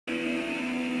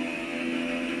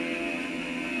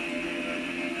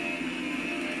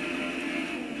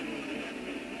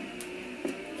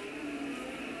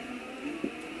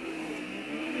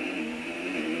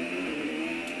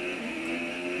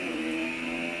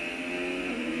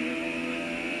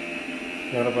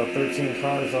Got about 13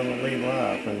 cars on the lead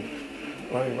lap, and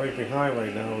running right behind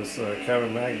right now is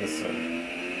Kevin Magnussen.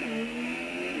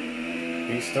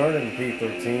 He started in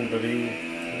P13, but he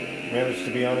managed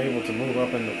to be unable to move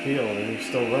up in the field, and he's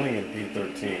still running in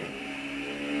P13.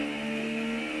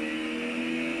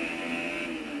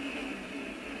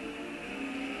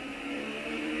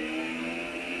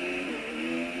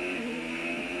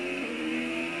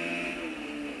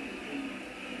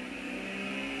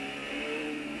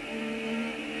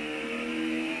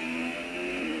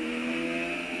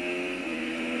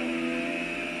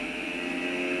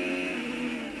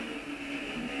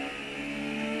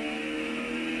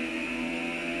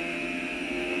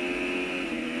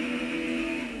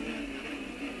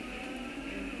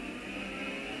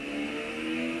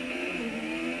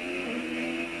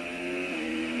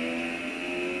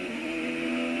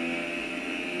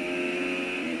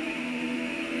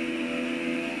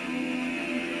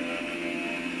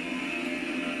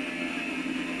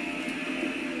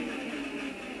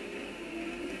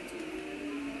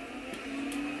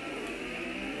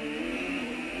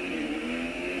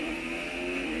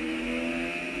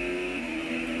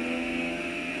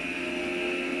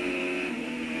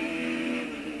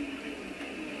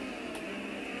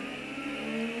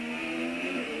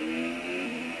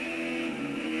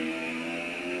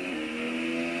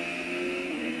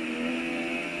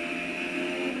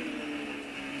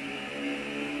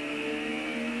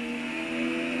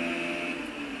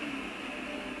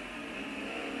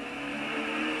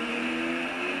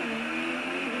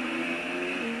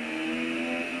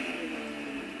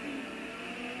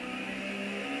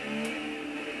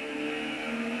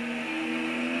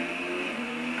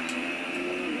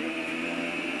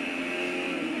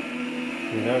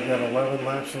 We now got 11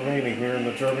 laps remaining here in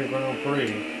the German Grand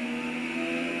Prix.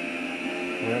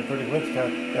 We had pretty much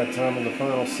got that time in the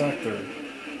final sector.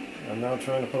 I'm now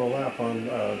trying to put a lap on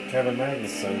Kevin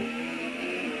Magnussen.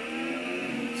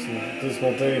 It's a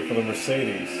dismal day for the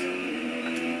Mercedes.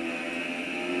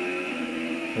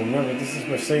 Remember, this is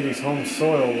Mercedes' home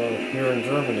soil here in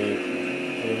Germany.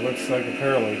 It looks like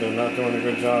apparently they're not doing a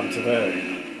good job today.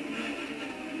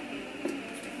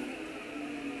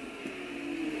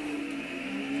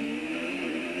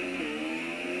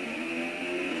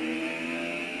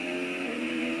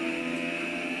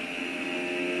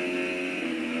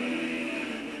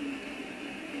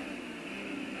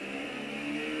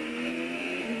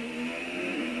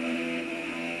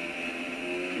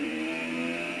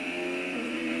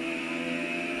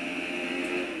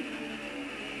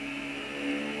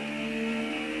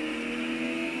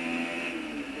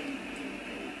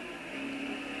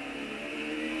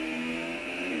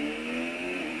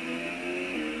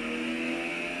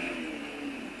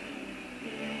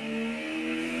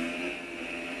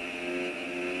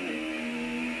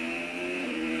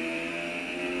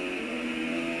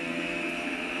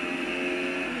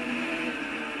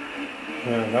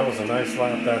 Yeah, that was a nice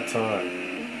lap that time.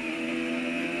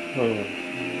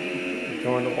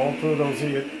 Going all through those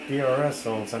DRS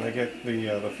zones, and I get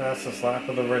the fastest lap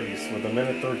of the race with a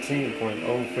minute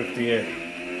 13.058.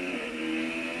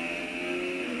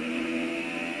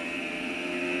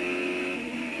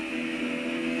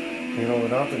 You know,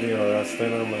 without the DRS,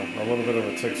 then I'm a little bit of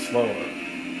a tick slower.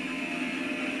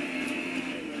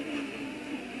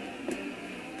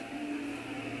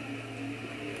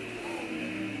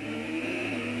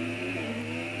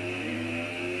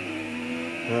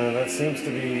 That seems to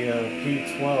be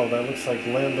P12. That looks like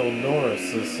Lando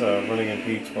Norris is running in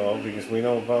P12 because we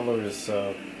know Butler is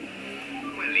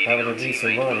having a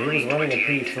decent run. He was running in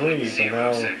P3, but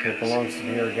now it belongs to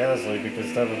Pierre Gasly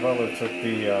because Devin Butler took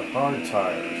the hard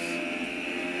tires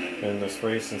in this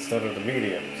race instead of the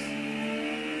mediums.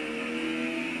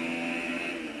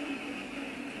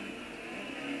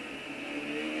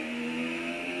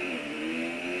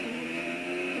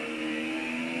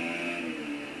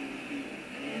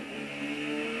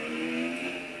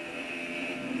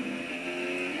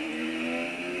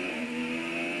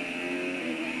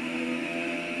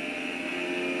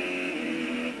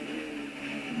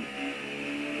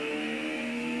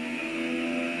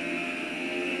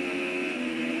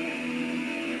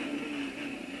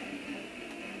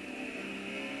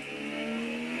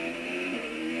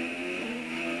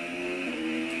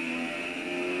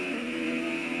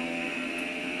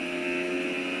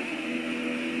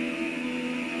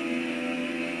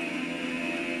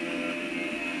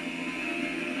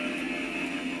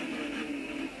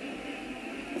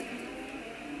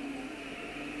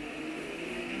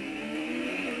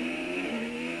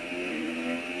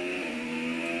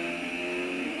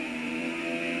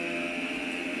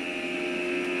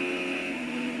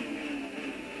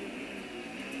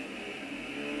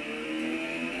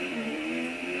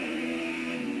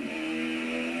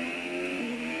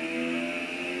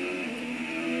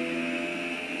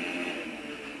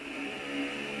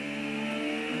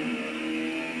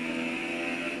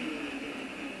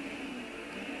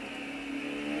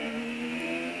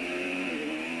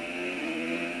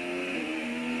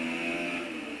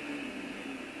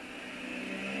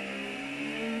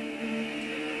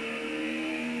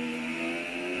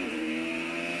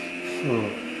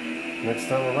 Next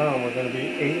time around, we're going to be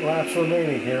 8 laps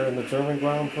remaining here in the German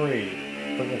Grand Prix.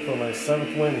 Looking for my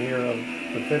 7th win here of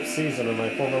the 5th season of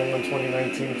my Formula 1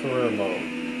 2019 career mode.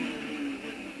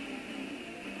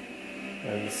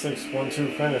 And the 6th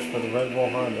 1-2 finish for the Red Bull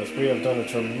Hondas. We have done a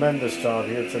tremendous job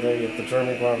here today at the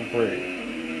German Grand Prix.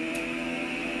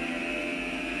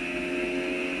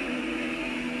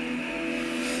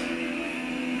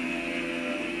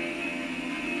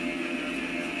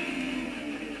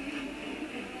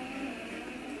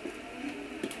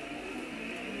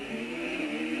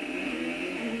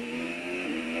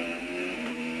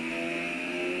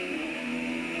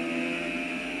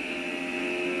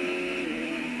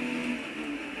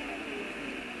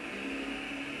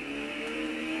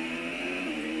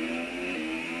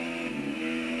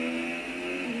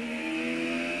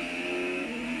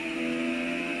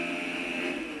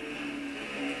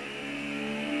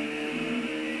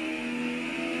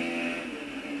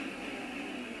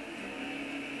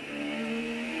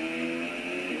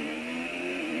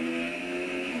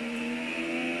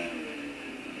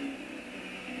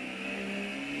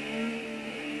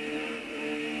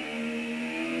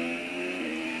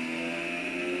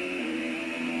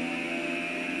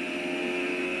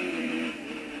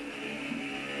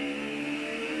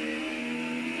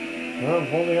 Well, I'm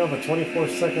holding up a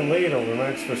 24-second lead over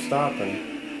Max Verstappen.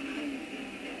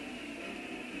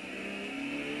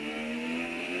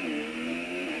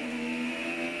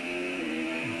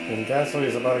 And Gasly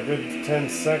is about a good 10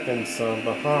 seconds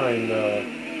behind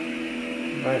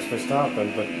Max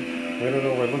Verstappen, but we don't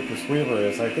know where Lucas Weber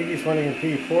is. I think he's running in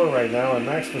P4 right now, and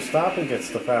Max Verstappen gets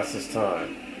the fastest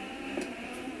time.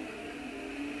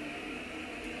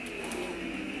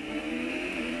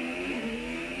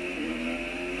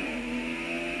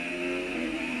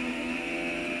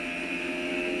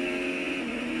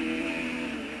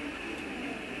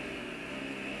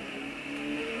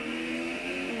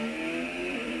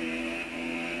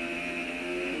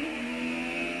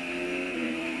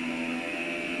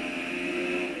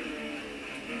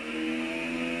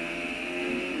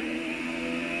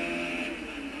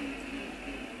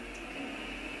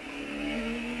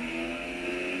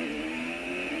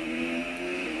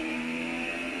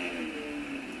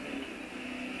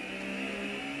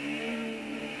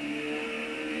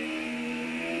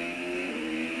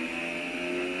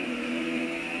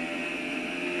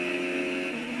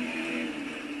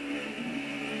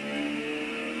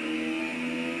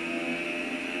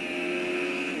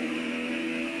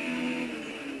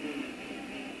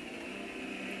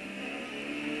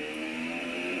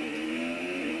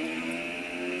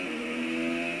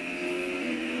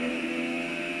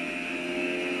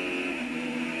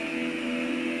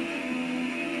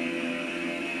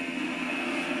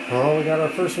 Oh, we got our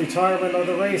first retirement of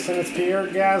the race, and it's Pierre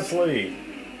Gasly.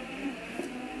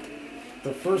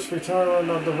 The first retirement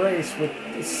of the race with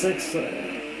 6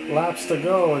 laps to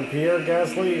go, and Pierre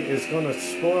Gasly is going to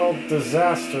spoil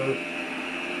disaster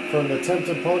from the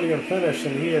attempted podium finish,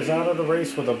 and he is out of the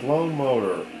race with a blown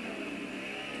motor.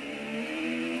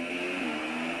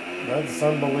 That's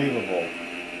unbelievable.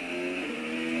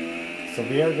 So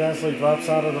Pierre Gasly drops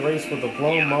out of the race with a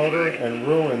blown motor and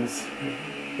ruins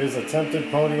his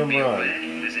attempted podium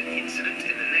run. There's an incident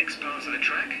in the next part of the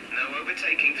track. No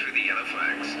overtaking through the yellow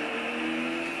flags.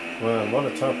 Well, what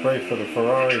a tough break for the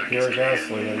Ferrari, Pierre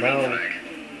Gasly, and now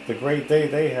the great day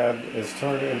they had is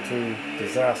turned into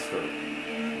disaster.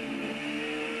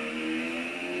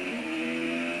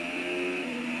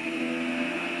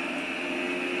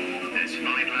 There's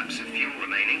 5 laps of fuel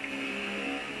remaining.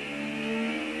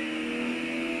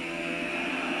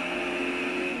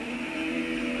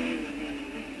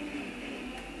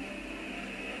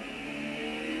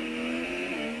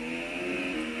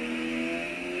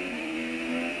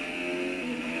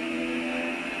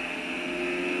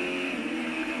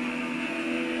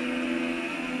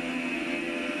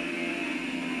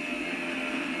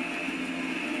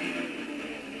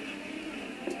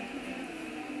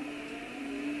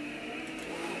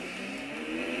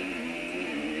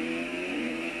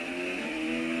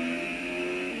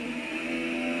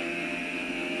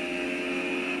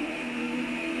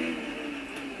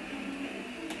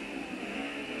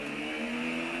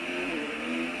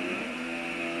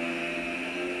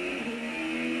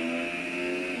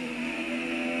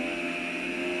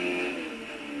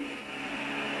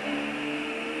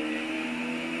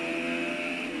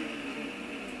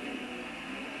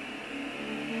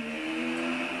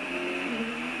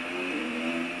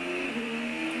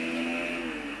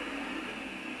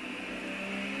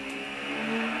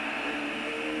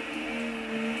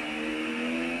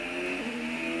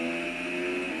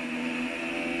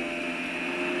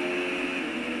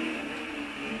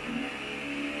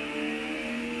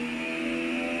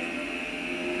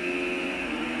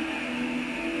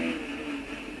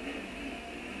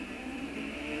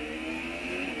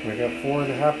 got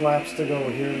 4.5 laps to go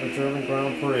here in the German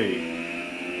Grand Prix.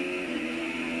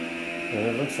 And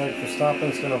it looks like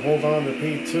Verstappen's going to hold on to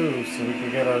P2 so we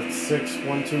can get our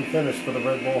 6-1-2 finish for the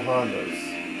Red Bull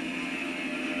Hondas.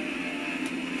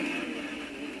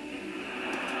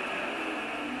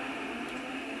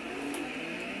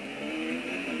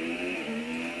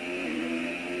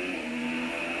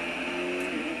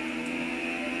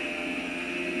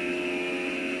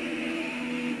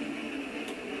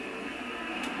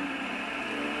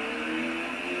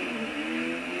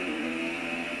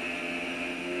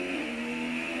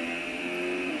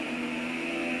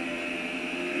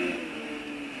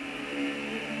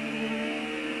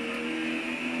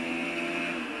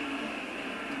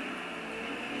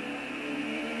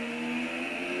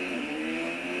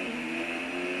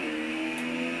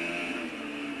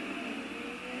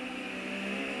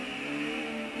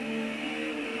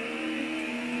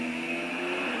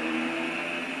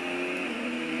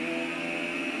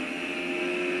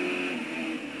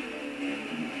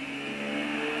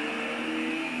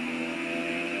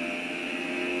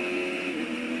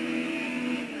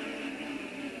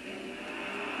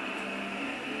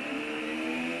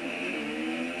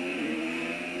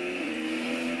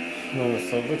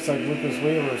 So it looks like Lucas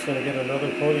Weaver is going to get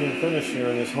another podium finish here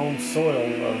in his home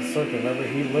soil circuit. Remember,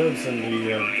 he lives in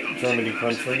the Germany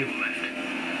country.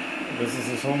 This is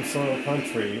his home soil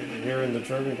country here in the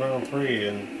German Grand Prix,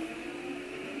 and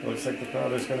it looks like the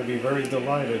crowd is going to be very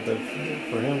delighted that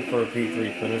for him for a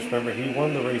P3 finish. Remember, he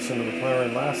won the race in the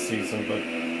McLaren last season, but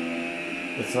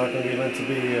it's not going to be meant to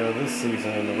be this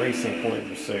season in the Racing Point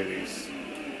Mercedes.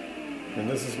 And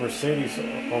this is Mercedes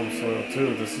home soil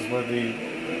too. This is where they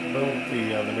build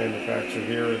the manufacturer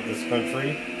here in this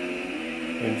country,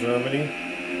 in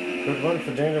Germany. Good run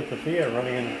for Daniel Papilla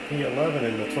running in P11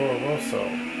 in the Toro Rosso.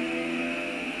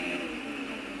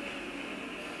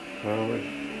 Well,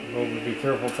 we'll be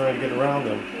careful trying to get around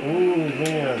them. Ooh,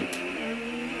 man.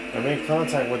 I made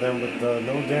contact with them with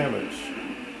no damage.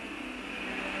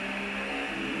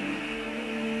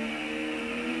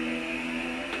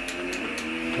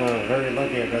 Very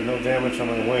lucky I got no damage on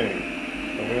my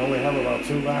wing. But we only have about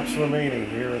 2 laps remaining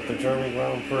here at the German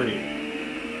Grand Prix.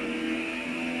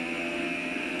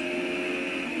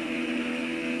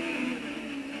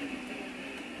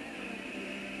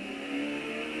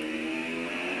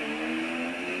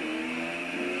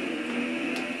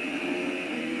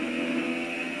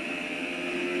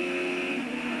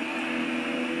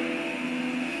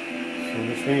 So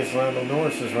which means Lando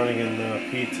Norris is running in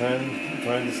P10,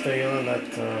 trying to stay on that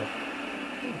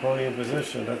podium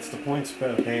position. That's the points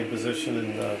paying position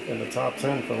in the top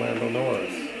 10 for Lando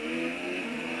Norris.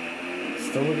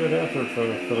 Still a good effort for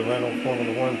the Renault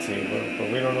Formula 1 team, but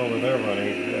we don't know where they're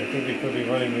running. I think they could be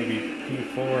running maybe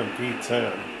P4 and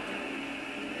P10.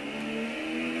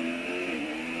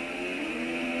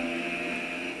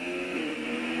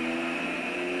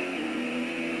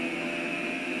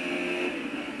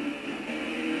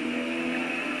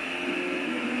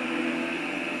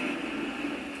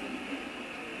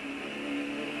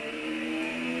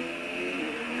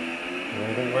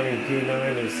 I think running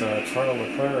P9 is Charles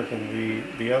Leclerc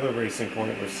and the other Racing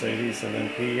Point Mercedes, and then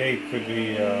P8 could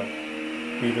be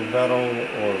either Vettel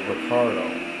or Ricciardo.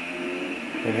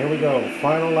 And here we go,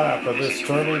 final lap of this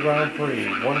German Grand Prix.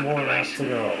 1 more lap to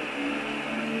go.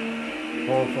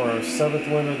 Going for our 7th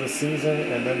win of the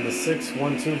season, and then the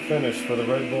 6-1-2 finish for the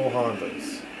Red Bull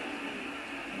Hondas.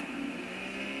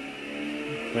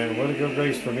 Man, what a good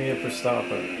race for me and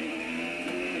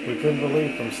Verstappen. We couldn't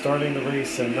believe from starting the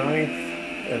race in 9th,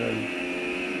 and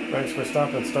then Max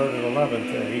Verstappen started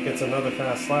 11th, and he gets another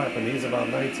fast lap, and he's about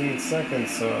 19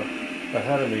 seconds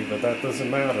ahead of me, but that doesn't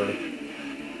matter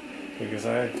because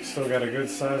I still got a good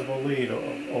sizable lead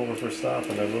over Verstappen,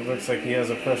 and it looks like he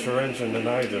has a fresher engine than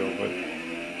I do, but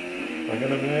I'm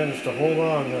going to manage to hold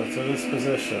on to this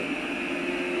position.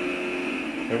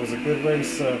 It was a good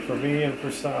race for me and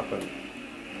Verstappen.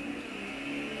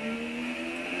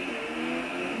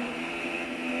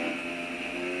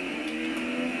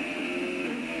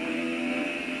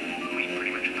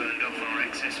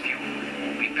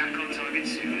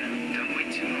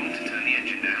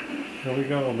 Here we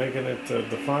go, making it to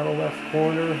the final left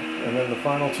corner and then the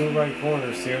final 2 right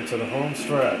corners here to the home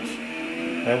stretch.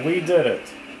 And we did it.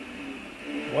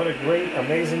 What a great,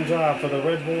 amazing job for the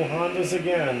Red Bull Hondas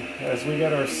again as we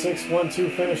get our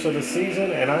 6-1-2 finish of the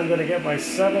season, and I'm going to get my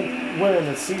 7th win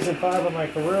in Season 5 of my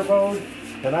career mode,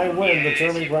 and I win the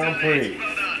German Grand Prix.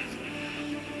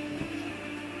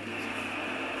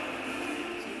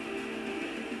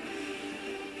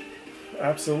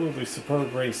 Absolutely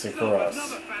superb racing for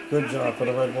us. Good job for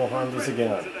the Red Bull Hondas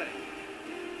again.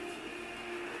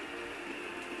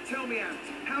 me, Ant,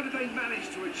 how did they manage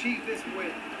to achieve this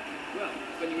win? Well,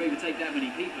 when you overtake that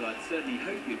many people, I'd certainly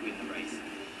hope you'd win the race.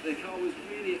 Their car was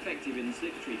really effective in the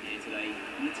slipstream here today,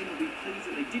 and the team will be pleased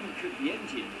that they didn't cook the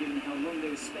engine, given how long they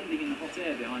were spending in the hot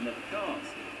air behind other cars.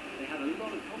 They had a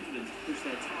lot of confidence to push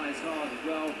their tyres hard as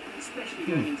well, especially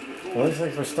going into the corners. Well, looks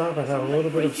like Verstappen had a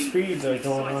little bit of speed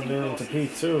going on there into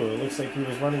P2. It looks like he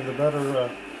was running the better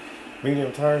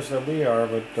medium tires than we are,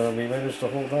 but we managed to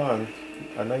hold on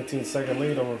a 19-second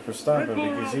lead over Verstappen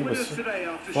because he was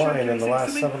flying in the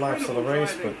last 7 laps of the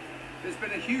race, but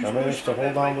I managed to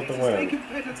hold on with the win.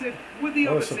 What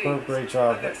a superb, great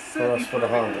job for us for the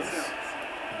Hondas.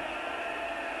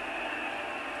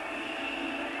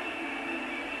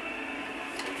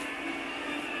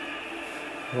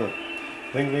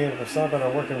 I think me and Verstappen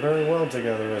are working very well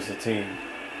together as a team.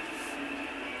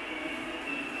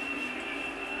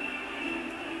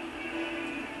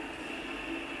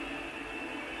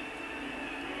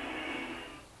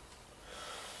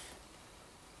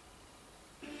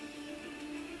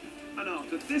 And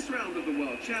after this round of the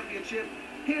World Championship,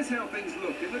 here's how things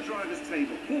look in the drivers'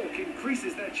 table. Hawk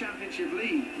increases their championship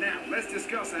lead. Now, let's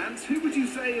discuss, Ants. Who would you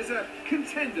say is a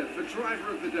contender for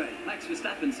driver of the day? Max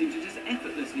Verstappen seemed to just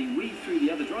effortlessly weave through the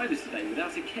other drivers today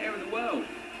without a care in the world.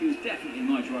 He was definitely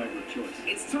my driver of choice.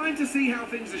 It's time to see how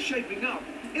things are shaping up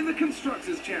in the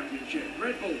Constructors' Championship.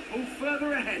 Red Bull pull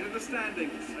further ahead in the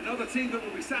standings. Another team that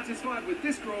will be satisfied with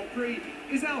this Grand Prix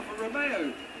is Alfa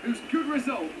Romeo, whose good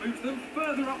result moves them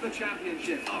further up the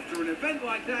championship. After an event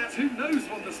like that, who knows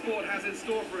what the sport has in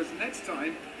store for us next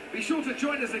time? Be sure to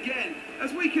join us again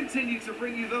as we continue to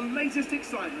bring you the latest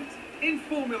excitement in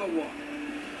Formula One.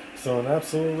 So an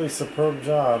absolutely superb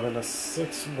job and a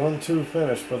 6-1-2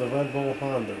 finish for the Red Bull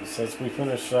Hondas as we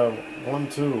finish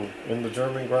 1-2 in the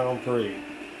German Grand Prix.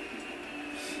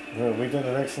 We did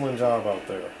an excellent job out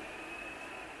there.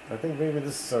 I think maybe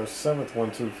this is our 7th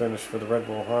 1-2 finish for the Red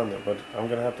Bull Honda, but I'm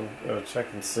going to have to check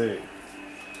and see.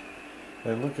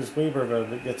 And Lucas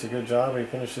Weber gets a good job. He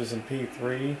finishes in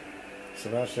P3.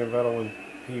 Sebastian Vettel in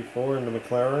P4 in the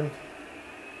McLaren.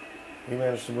 He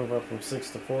managed to move up from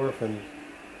 6th to 4th, and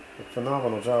a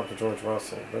phenomenal job for George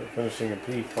Russell, finishing in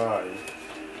P5.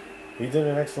 He did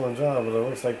an excellent job, but it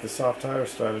looks like the soft tire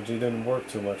strategy didn't work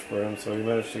too much for him, so he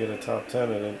managed to get a top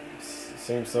 10, and it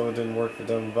seems though it didn't work for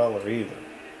Devin Butler either.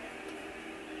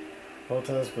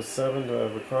 Bottas was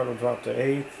 7th, Ricciardo dropped to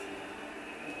 8th,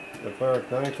 Leclerc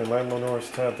 9th, and Lando Norris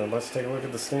 10th. And let's take a look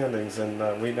at the standings,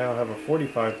 and we now have a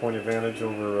 45-point advantage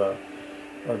over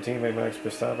our teammate Max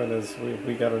Verstappen as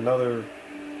we got another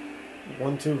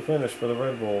 1-2 finish for the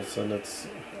Red Bulls, and it's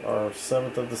our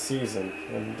 7th of the season,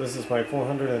 and this is my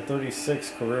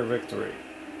 436th career victory.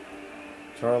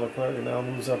 Charles Leclerc now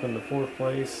moves up into 4th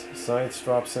place, Sainz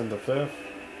drops into 5th,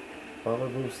 Butler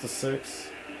moves to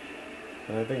 6th,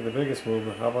 and I think the biggest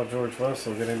move, how about George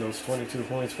Russell getting those 22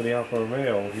 points for the Alfa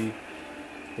Romeo? He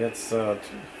gets up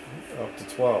to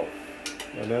 12.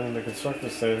 And then in the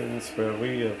constructors' standings,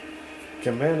 we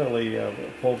commandingly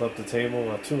pulled up the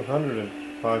table, a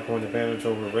 205-point advantage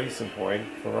over Racing Point.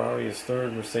 Ferrari is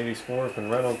 3rd, Mercedes 4th,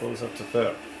 and Renault goes up to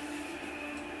 5th.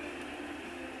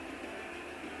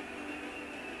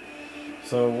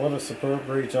 So what a superb,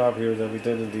 great job here that we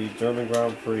did in the German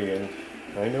Grand Prix. And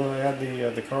I knew I had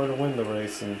the car to win the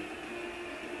race, and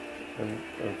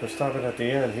Verstappen at the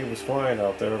end, he was flying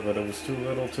out there, but it was too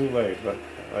little too late, but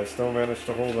I still managed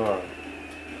to hold on.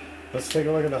 Let's take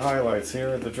a look at the highlights here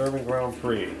at the German Grand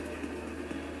Prix.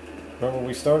 Remember,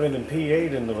 we started in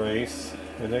P8 in the race,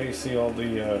 and there you see all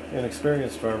the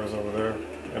inexperienced drivers over there.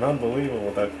 And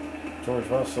unbelievable that George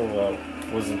Russell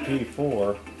was in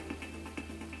P4.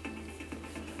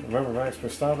 Remember, Max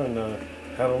Verstappen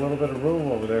had a little bit of room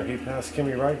over there. He passed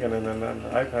Kimi Räikkönen, and then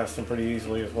I passed him pretty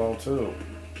easily as well too.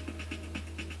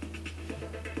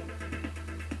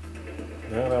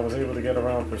 And I was able to get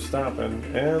around Verstappen,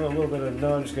 and a little bit of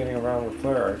nudge getting around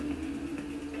Leclerc.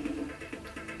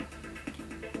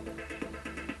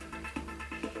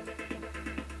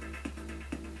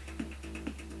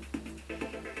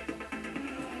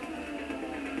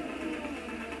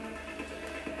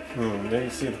 There you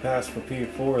see the pass for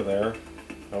P4 there.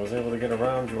 I was able to get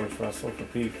around George Russell for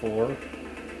P4.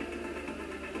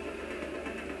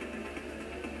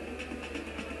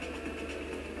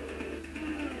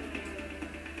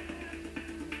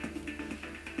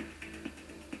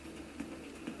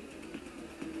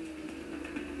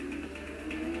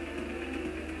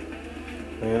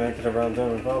 And I get around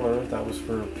Devin Butler, that was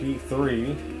for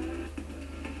P3.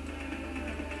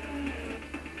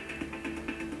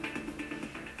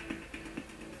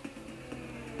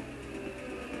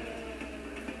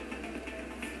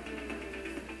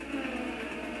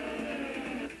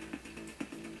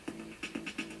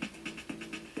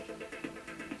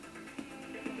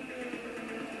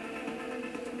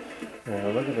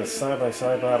 Look at this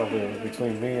side-by-side battle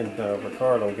between me and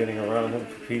Ricardo getting around him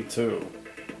for P2.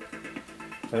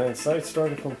 And then Sight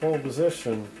started from pole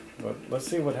position, but let's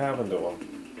see what happened to him.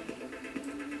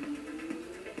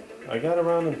 I got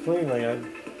around him cleanly, I had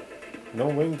no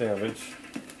wing damage.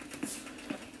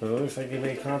 But it looks like he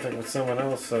made contact with someone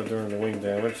else during the wing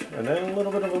damage. And then a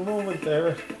little bit of a movement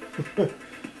there.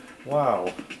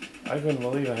 Wow. I couldn't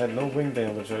believe I had no wing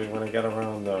damage when I got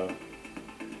around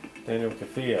Daniel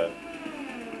Kvyat.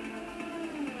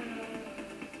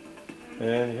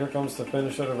 And here comes the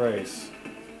finish of the race.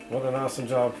 What an awesome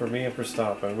job for me and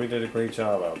Verstappen. We did a great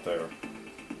job out there.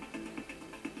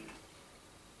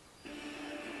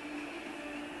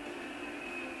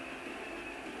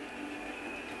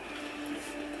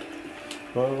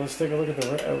 Well, let's take a look at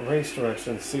the race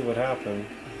direction and see what happened.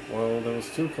 Well, there was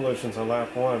 2 collisions on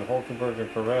lap 1, Hulkenberg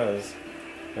and Perez,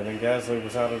 and then Gasly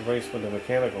was out of the race with a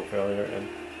mechanical failure, and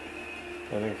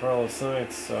then Carlos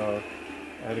Sainz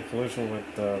had a collision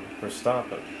with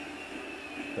Verstappen.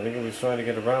 I think he was trying to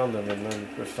get around them, and then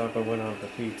Verstappen went on to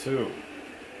P2.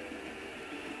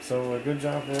 So a good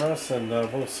job for us, and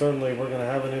most certainly we're going to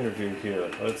have an interview here.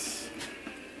 Let's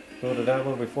go to that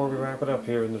one before we wrap it up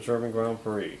here in the German Grand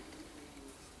Prix.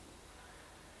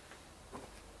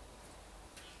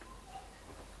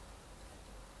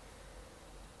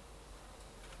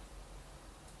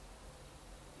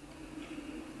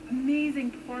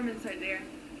 Amazing performance out there.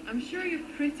 I'm sure you're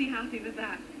pretty happy with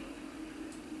that.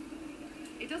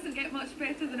 It doesn't get much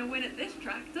better than a win at this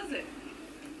track, does it?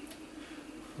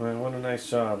 Well, what a nice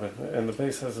job. And the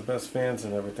base has the best fans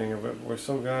and everything. We're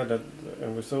so glad that,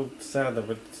 and we're so sad that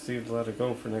we decided to let it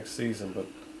go for next season. But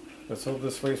let's hope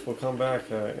this race will come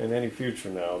back in any future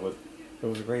now. But it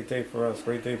was a great day for us,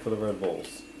 great day for the Red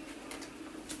Bulls.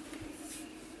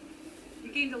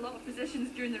 You gained a lot of positions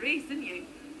during the race, didn't you?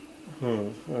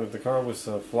 The car was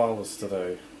flawless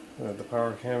today. The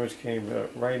power damage came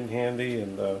right in handy,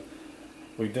 and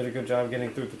we did a good job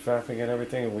getting through the traffic and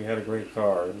everything, and we had a great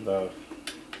car. And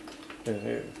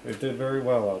it did very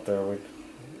well out there.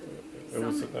 It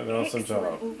was an awesome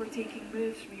job. Overtaking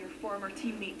moves from your former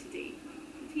teammate today.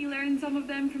 Did he learn some of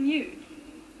them from you?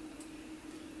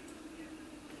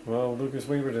 Well, Lucas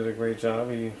Weaver did a great job.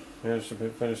 He managed to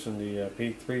finish in the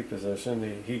P3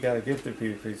 position. He got a gifted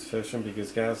P3 position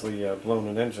because Gasly blown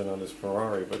an engine on his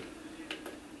Ferrari, but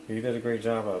he did a great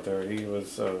job out there. He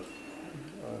was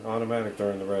automatic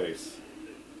during the race.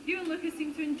 You and Lucas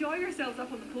seem to enjoy yourselves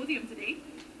up on the podium today.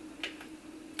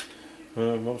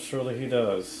 Most surely he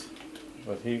does.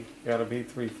 But he got a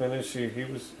B3 finish. He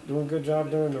was doing a good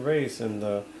job during the race, and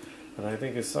I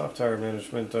think his soft tire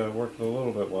management worked a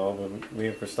little bit well, but me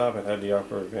and Verstappen had the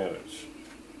upper advantage.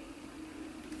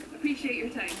 Appreciate your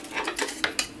time.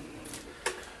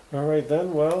 Alright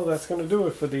then, well, that's going to do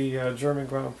it for the German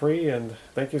Grand Prix, and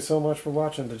thank you so much for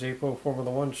watching the JPO Formula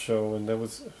 1 show, and that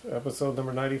was episode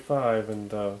number 95,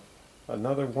 and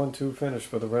another 1-2 finish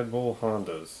for the Red Bull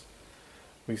Hondas.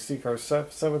 We seek our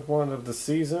 7th one of the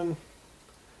season,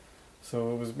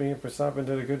 so it was me and Verstappen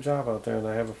did a good job out there, and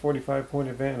I have a 45-point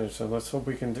advantage, and let's hope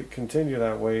we can continue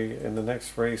that way in the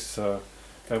next race.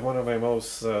 At one of my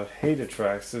most hated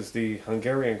tracks is the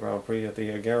Hungarian Grand Prix at the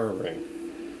Ring.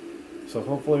 So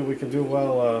hopefully we can do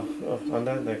well on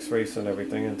that next race and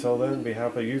everything. Until then, on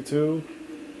behalf of you two,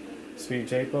 Speed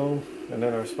JPO, and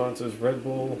then our sponsors Red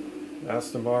Bull,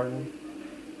 Aston Martin,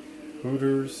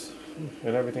 Hooters,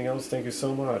 and everything else, thank you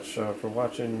so much for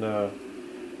watching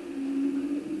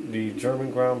the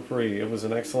German Grand Prix. It was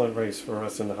an excellent race for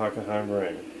us in the Hockenheim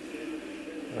Ring.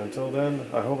 Until then,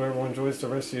 I hope everyone enjoys the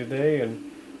rest of your day, and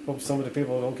hope some of the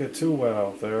people don't get too wet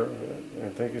out there.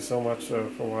 And thank you so much for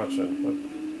watching.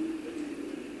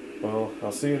 Well,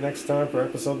 I'll see you next time for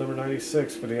episode number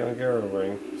 96 for the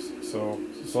Ring. So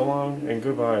long and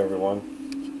goodbye, everyone.